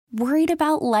Worried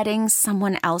about letting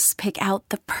someone else pick out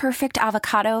the perfect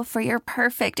avocado for your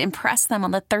perfect impress them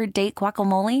on the third date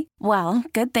guacamole? Well,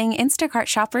 good thing Instacart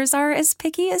shoppers are as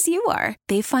picky as you are.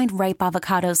 They find ripe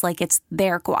avocados like it's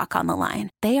their guac on the line.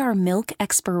 They are milk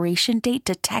expiration date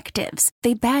detectives.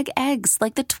 They bag eggs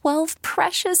like the 12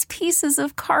 precious pieces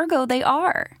of cargo they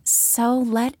are. So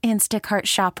let Instacart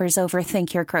shoppers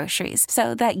overthink your groceries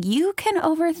so that you can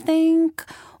overthink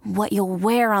what you'll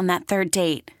wear on that third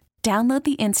date. Download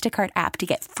the Instacart app to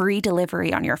get free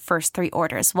delivery on your first 3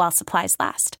 orders while supplies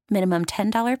last. Minimum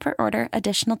 $10 per order.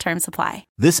 Additional terms apply.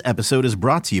 This episode is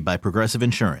brought to you by Progressive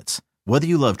Insurance. Whether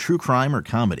you love true crime or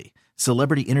comedy,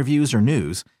 celebrity interviews or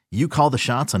news, you call the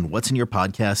shots on what's in your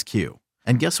podcast queue.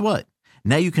 And guess what?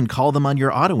 Now you can call them on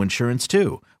your auto insurance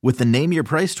too with the Name Your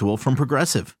Price tool from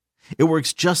Progressive. It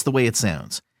works just the way it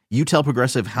sounds. You tell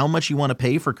Progressive how much you want to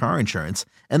pay for car insurance,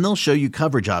 and they'll show you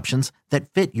coverage options that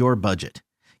fit your budget.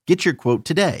 Get your quote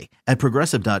today at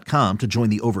Progressive.com to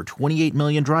join the over 28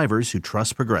 million drivers who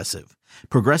trust Progressive.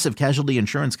 Progressive Casualty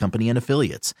Insurance Company and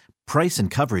Affiliates. Price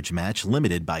and coverage match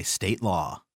limited by state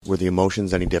law. Were the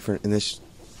emotions any different in this?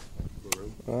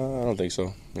 I don't think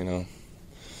so. You know, like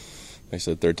I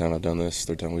said, third time we've done this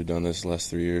the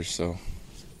last 3 years, so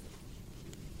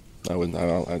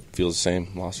I feel the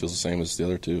same. Loss feels the same as the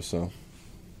other two, so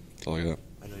that's all I got.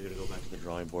 I know you're going to go back to the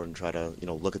drawing board and try to,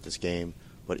 look at this game.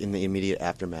 But in the immediate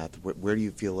aftermath, where do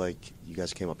you feel like you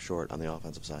guys came up short on the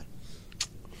offensive side?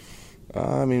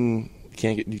 You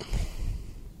can't get.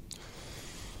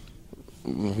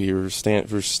 We were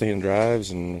staying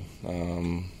drives, and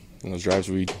in those drives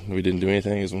we didn't do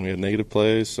anything is when we had negative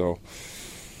plays. So,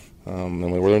 and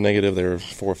when we were negative, there were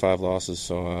 4 or 5 losses.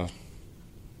 So,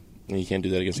 you can't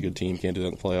do that against a good team. You can't do that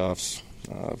in the playoffs.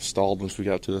 Stalled once we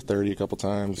got to the 30 a couple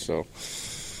times. So.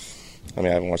 I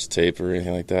haven't watched the tape or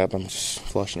anything like that, but I'm just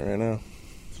flushing it right now.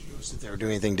 Did you notice that they were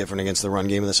doing anything different against the run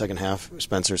game in the second half?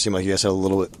 Spencer, it seemed like you guys had a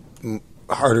little bit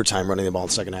harder time running the ball in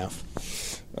the second half.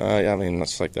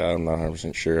 That's like that. I'm not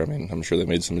 100% sure. I'm sure they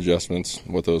made some adjustments.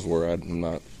 What those were, I'm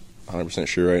not 100%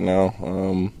 sure right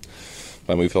now.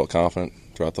 But we felt confident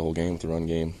throughout the whole game with the run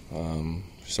game.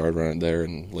 We started running there,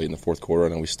 and late in the fourth quarter, I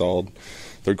know we stalled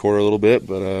third quarter a little bit,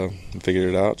 but we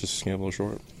figured it out, just came a little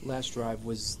short. Last drive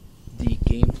was the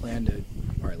game plan to,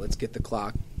 all right, let's get the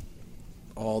clock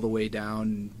all the way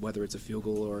down, whether it's a field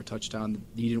goal or a touchdown.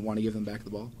 You didn't want to give them back the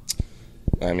ball?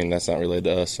 That's not related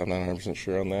to us. I'm not 100%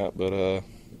 sure on that, but,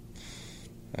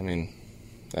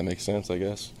 that makes sense, I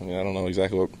guess. I don't know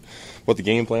exactly what the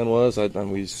game plan was.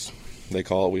 They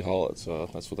call it, we haul it, so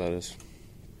that's what that is.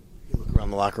 You look around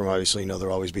the locker room, obviously,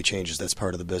 there'll always be changes. That's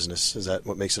part of the business. Is that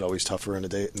what makes it always tougher in a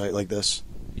night like this?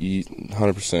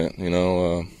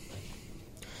 100%,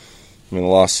 the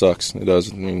loss sucks. It does.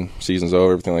 Season's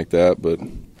over, everything like that, but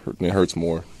it hurts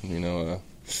more. I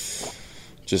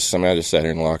just sat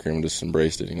here in the locker room and just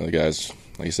embraced it. The guys,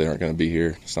 like you said, aren't going to be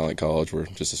here. It's not like college where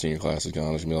just the senior class is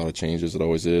gone. There's going to be a lot of changes. It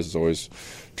always is. It's always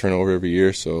turnover every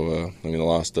year. So, the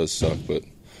loss does suck, but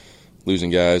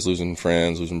losing guys, losing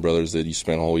friends, losing brothers that you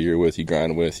spent a whole year with, you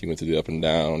grind with, you went through the up and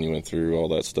down, you went through all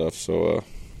that stuff. So,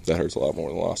 that hurts a lot more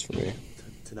than the loss for me.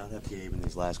 To not have Gabe in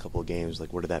these last couple of games,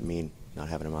 what did that mean, not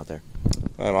having him out there?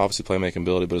 Obviously playmaking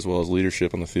ability, but as well as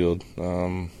leadership on the field.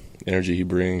 Energy he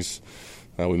brings.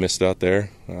 We missed out there.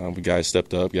 Guys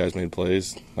stepped up. Guys made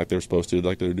plays like they were supposed to,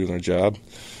 like they were doing their job.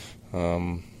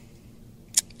 We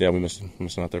missed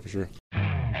him out there for sure.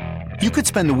 You could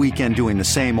spend the weekend doing the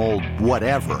same old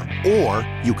whatever, or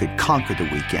you could conquer the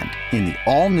weekend in the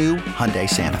all-new Hyundai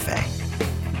Santa Fe.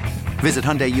 Visit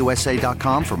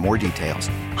HyundaiUSA.com for more details.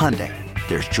 Hyundai,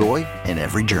 there's joy in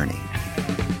every journey.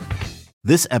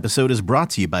 This episode is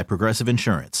brought to you by Progressive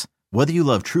Insurance. Whether you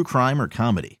love true crime or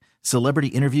comedy, celebrity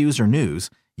interviews or news,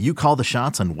 you call the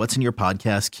shots on what's in your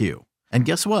podcast queue. And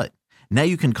guess what? Now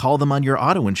you can call them on your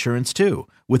auto insurance too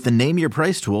with the Name Your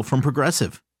Price tool from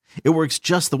Progressive. It works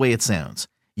just the way it sounds.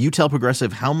 You tell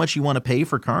Progressive how much you want to pay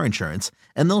for car insurance,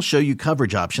 and they'll show you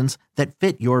coverage options that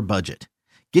fit your budget.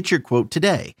 Get your quote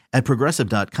today at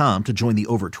Progressive.com to join the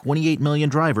over 28 million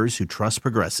drivers who trust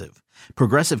Progressive.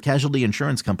 Progressive Casualty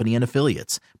Insurance Company and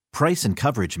Affiliates. Price and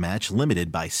coverage match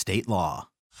limited by state law.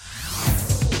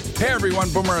 Hey everyone,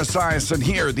 Boomer Esiason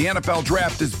here. The NFL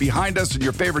Draft is behind us and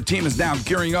your favorite team is now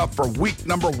gearing up for week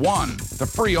number 1. The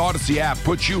free Odyssey app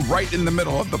puts you right in the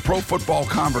middle of the pro football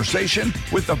conversation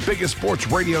with the biggest sports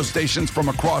radio stations from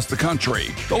across the country.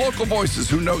 The local voices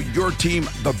who know your team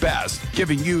the best,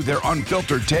 giving you their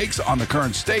unfiltered takes on the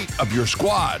current state of your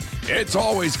squad. It's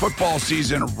always football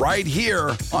season right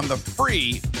here on the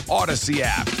free Odyssey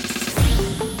app.